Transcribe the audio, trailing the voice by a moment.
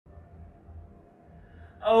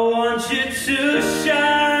I want you to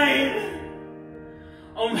shine.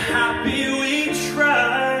 I'm happy we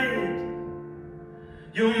tried.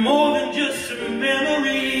 You're more than just a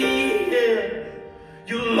memory, yeah.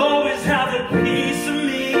 You'll always have a piece of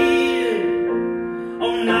me.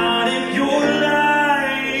 I'm not in your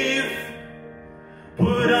life,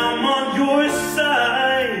 but I'm on your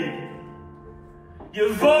side.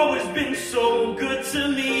 You've always been so good to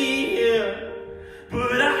me, yeah.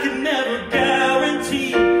 But I can never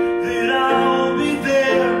guarantee that I'll be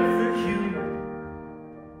there for you.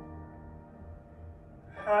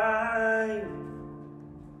 Hi.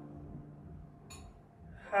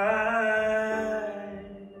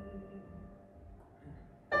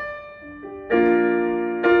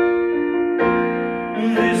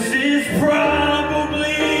 This is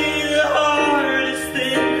probably the hardest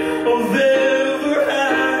thing I've ever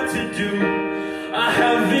had to do. I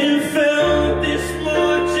haven't felt this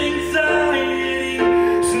much anxiety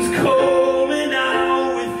since coming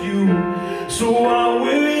out with you. So while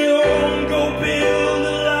we're young, go build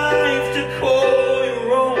a life to call your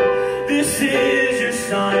own. This is your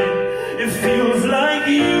sign. It feels like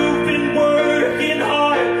you've been working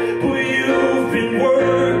hard, but you've been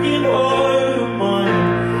working hard on mine.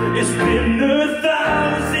 It's been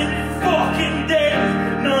 1,000 fucking days,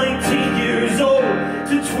 19 years old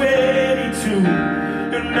to 22,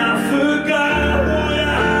 and I forgot what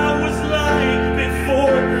I was like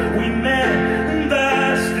before we met, and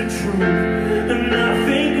that's the truth. And I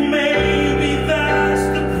think maybe that's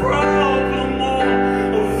the problem all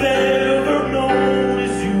I've ever known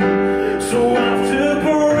is you. So I have to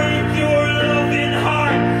break your loving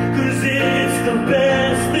heart, 'cause it's the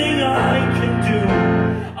best thing I can do.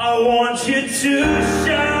 I want you to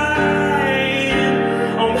shine.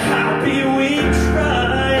 I'm happy we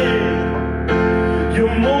tried.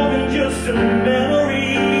 You're more than just a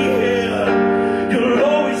memory, yeah. You'll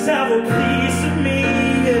always have a piece of me,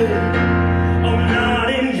 yeah. I'm not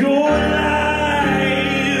in your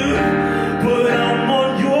life, but I'm on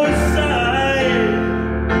your side.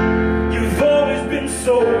 You've always been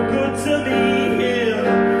so good to me,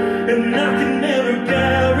 yeah. And I can never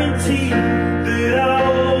guarantee that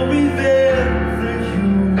I'll be there for you.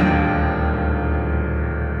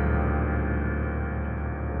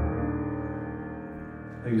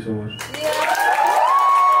 Thank you so much. Yeah.